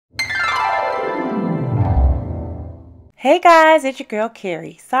Hey guys, it's your girl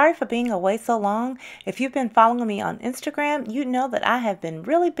Keri. Sorry for being away so long. If you've been following me on Instagram, you know that I have been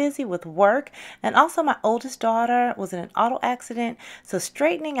really busy with work, and also my oldest daughter was in an auto accident, so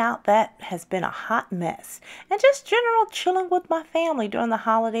straightening out that has been a hot mess. And just general chilling with my family during the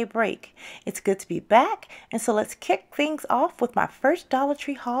holiday break. It's good to be back, and so let's kick things off with my first Dollar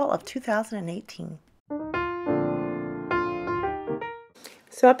Tree haul of 2018.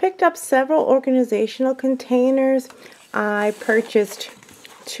 So I picked up several organizational containers. I purchased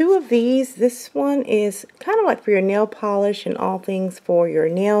two of these. This one is kind of like for your nail polish and all things for your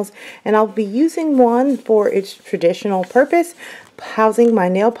nails. And I'll be using one for its traditional purpose, housing my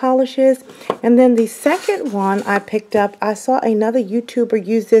nail polishes. And then the second one I picked up, I saw another YouTuber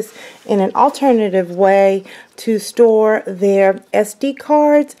use this in an alternative way to store their SD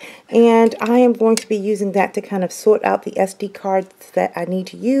cards, and I am going to be using that to kind of sort out the SD cards that I need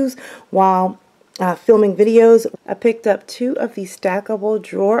to use while filming videos. I picked up two of these stackable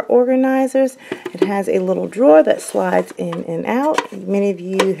drawer organizers. It has a little drawer that slides in and out. Many of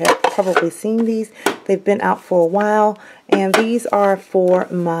you have probably seen these. They've been out for a while, and these are for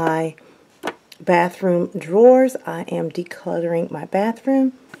my bathroom drawers. I am decluttering my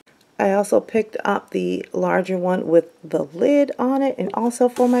bathroom. I also picked up the larger one with the lid on it, and also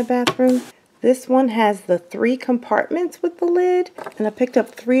for my bathroom. This one has the 3 compartments with the lid, and I picked up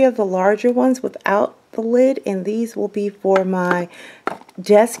 3 of the larger ones without the lid, and these will be for my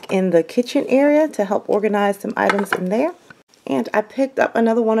desk in the kitchen area to help organize some items in there. And I picked up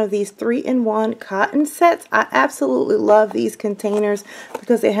another one of these 3-in-1 cotton sets. I absolutely love these containers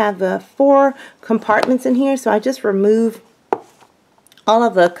because they have the 4 compartments in here, so I just remove all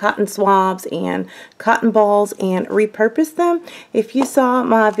of the cotton swabs and cotton balls and repurpose them. If you saw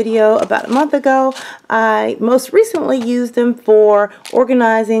my video about a month ago, I most recently used them for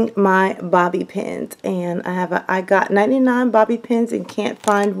organizing my bobby pins, and I got 99 bobby pins and can't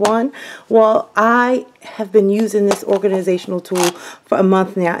find one. Well, I have been using this organizational tool for a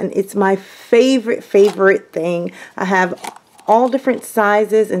month now, and it's my favorite thing. I have all different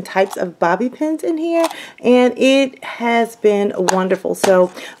sizes and types of bobby pins in here, and it has been wonderful.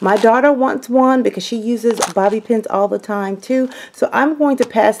 So my daughter wants one because she uses bobby pins all the time too, so I'm going to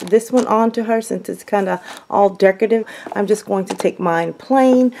pass this one on to her since it's kind of all decorative. I'm just going to take mine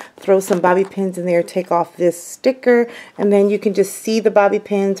plain, throw some bobby pins in there, take off this sticker, and then you can just see the bobby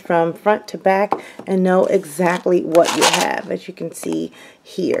pins from front to back and know exactly what you have, as you can see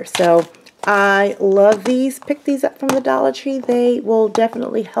here. So I love these. Pick these up from the Dollar Tree. They will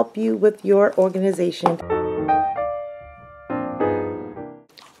definitely help you with your organization.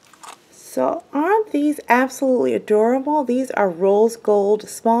 So aren't these absolutely adorable? These are rose gold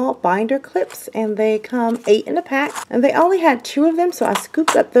small binder clips, and they come 8 in a pack. And they only had 2 of them, so I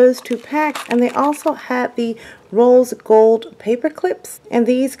scooped up those 2 packs. And they also had the rose gold paper clips, and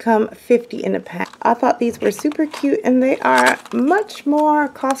these come 50 in a pack. I thought these were super cute, and they are much more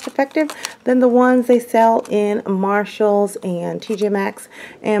cost effective than the ones they sell in Marshalls and TJ Maxx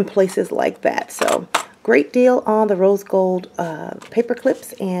and places like that. So great deal on the rose gold paper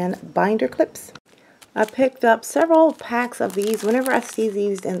clips and binder clips. I picked up several packs of these. Whenever I see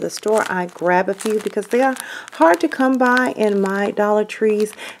these in the store, I grab a few because they are hard to come by in my Dollar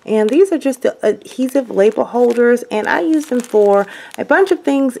Trees. And these are just the adhesive label holders, and I use them for a bunch of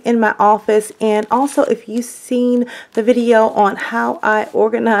things in my office. And also, if you've seen the video on how I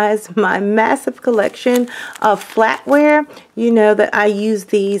organize my massive collection of flatware, you know that I use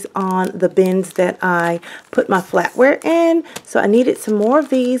these on the bins that I put my flatware in. So I needed some more of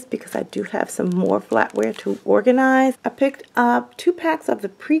these because I do have some more flatware to organize. I picked up 2 packs of the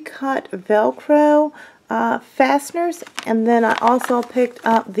pre-cut Velcro fasteners, and then I also picked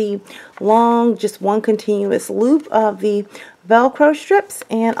up the long, just one continuous loop of the Velcro strips,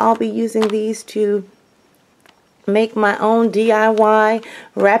 and I'll be using these to make my own DIY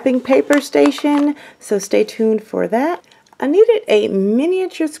wrapping paper station, so stay tuned for that. I needed a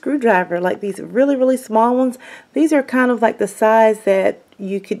miniature screwdriver, like these really small ones. These are kind of like the size that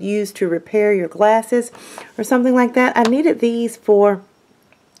you could use to repair your glasses or something like that. I needed these for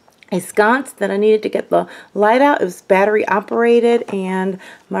a sconce that I needed to get the light out. It was battery operated, and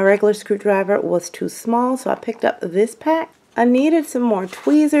my regular screwdriver was too small, so I picked up this pack. I needed some more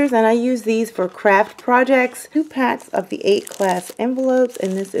tweezers, and I use these for craft projects. 2 packs of the 8 class envelopes,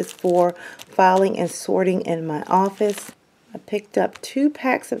 and this is for filing and sorting in my office. I picked up 2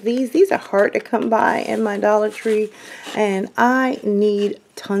 packs of these. These are hard to come by in my Dollar Tree, and I need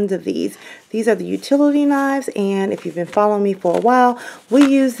tons of these. These are the utility knives, and if you've been following me for a while, we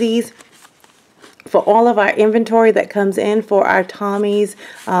use these for all of our inventory that comes in for our Tommy's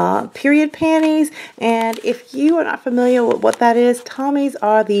period panties. And if you are not familiar with what that is, Tommy's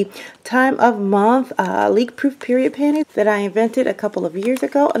are the time of month leak-proof period panties that I invented a couple of years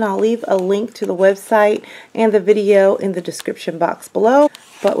ago, and I'll leave a link to the website and the video in the description box below.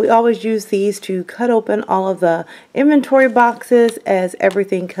 But we always use these to cut open all of the inventory boxes as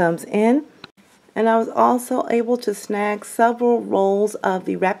everything comes in. And I was also able to snag several rolls of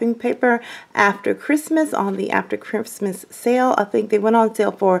the wrapping paper after Christmas on the after Christmas sale. I think they went on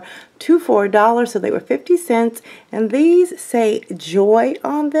sale for $2 for $1, so they were 50 cents. And these say joy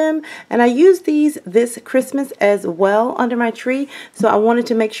on them. And I used these this Christmas as well under my tree. So I wanted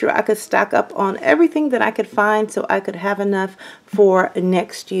to make sure I could stock up on everything that I could find so I could have enough for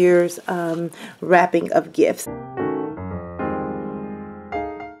next year's wrapping of gifts.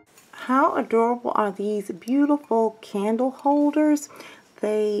 How adorable are these beautiful candle holders?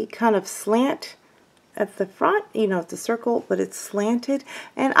 They kind of slant at the front, you know, it's a circle, but it's slanted.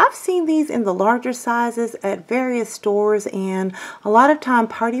 And I've seen these in the larger sizes at various stores, and a lot of time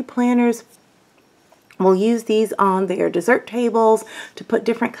party planners will use these on their dessert tables to put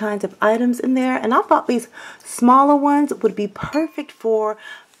different kinds of items in there. And I thought these smaller ones would be perfect for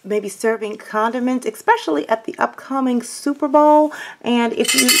maybe serving condiments, especially at the upcoming Super Bowl. And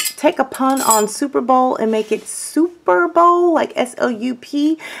if you take a pun on Super Bowl and make it Super Bowl, like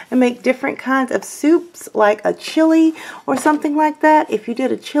S-O-U-P, and make different kinds of soups, like a chili or something like that. If you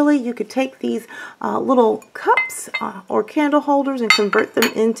did a chili, you could take these little cups or candle holders and convert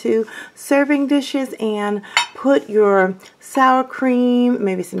them into serving dishes and put your sour cream,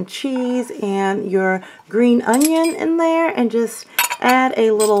 maybe some cheese, and your green onion in there, and just add a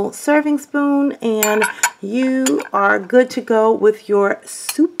little serving spoon, and you are good to go with your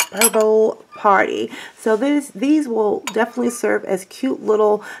Super Bowl party. So these will definitely serve as cute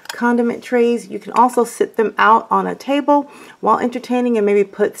little condiment trays. You can also sit them out on a table while entertaining and maybe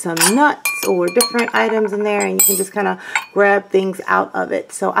put some nuts or different items in there, and you can just kind of grab things out of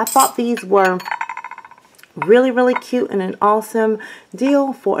it. So I thought these were really cute and an awesome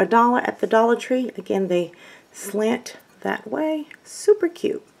deal for $1 at the Dollar Tree. Again, they slant that way. Super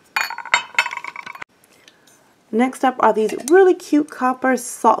cute. Next up are these really cute copper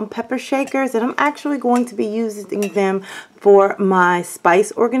salt and pepper shakers, and I'm actually going to be using them for my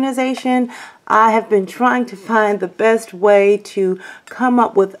spice organization. I have been trying to find the best way to come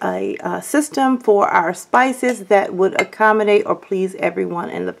up with a system for our spices that would accommodate or please everyone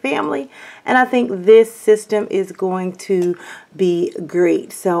in the family. And I think this system is going to be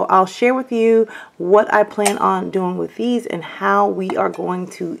great. So I'll share with you what I plan on doing with these and how we are going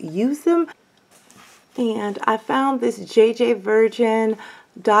to use them. And I found this JJ Virgin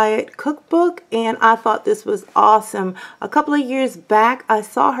diet cookbook, and I thought this was awesome. A couple of years back I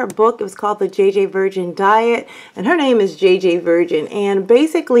saw her book. It was called the JJ Virgin Diet, and her name is JJ Virgin. And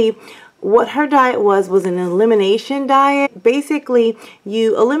basically what her diet was an elimination diet. Basically,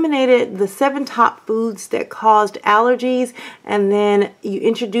 you eliminated the 7 top foods that caused allergies, and then you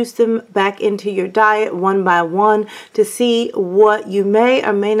introduced them back into your diet one by one to see what you may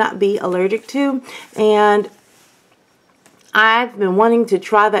or may not be allergic to. And I've been wanting to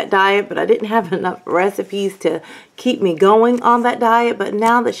try that diet, but I didn't have enough recipes to keep me going on that diet. But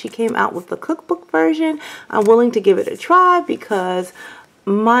now that she came out with the cookbook version, I'm willing to give it a try because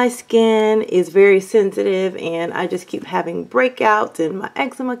my skin is very sensitive and I just keep having breakouts and my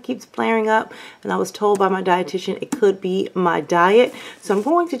eczema keeps flaring up, and I was told by my dietitian it could be my diet. So I'm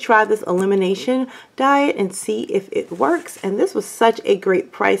going to try this elimination diet and see if it works. And this was such a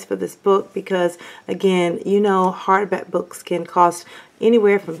great price for this book because, again, you know, hardback books can cost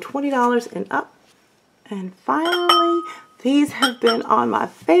anywhere from $20 and up. And finally, these have been on my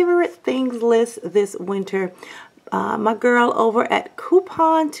favorite things list this winter. My girl over at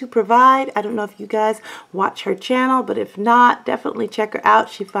Coupon to Provide. I don't know if you guys watch her channel, but if not, definitely check her out.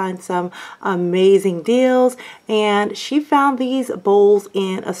 She finds some amazing deals, and she found these bowls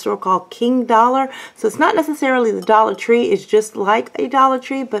in a store called King Dollar. So it's not necessarily the Dollar Tree, it's just like a Dollar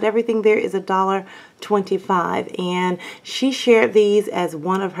Tree, but everything there is $1.25, and she shared these as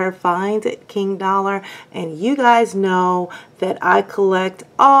one of her finds at King Dollar. And you guys know that I collect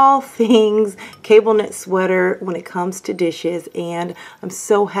all things cable knit sweater when it comes to dishes, and I'm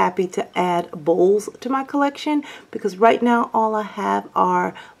so happy to add bowls to my collection because right now all I have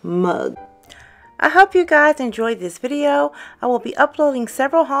are mugs. I hope you guys enjoyed this video. I will be uploading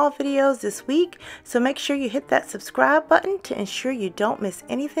several haul videos this week, so make sure you hit that subscribe button to ensure you don't miss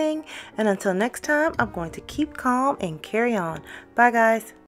anything. And until next time, I'm going to keep calm and carry on. Bye guys.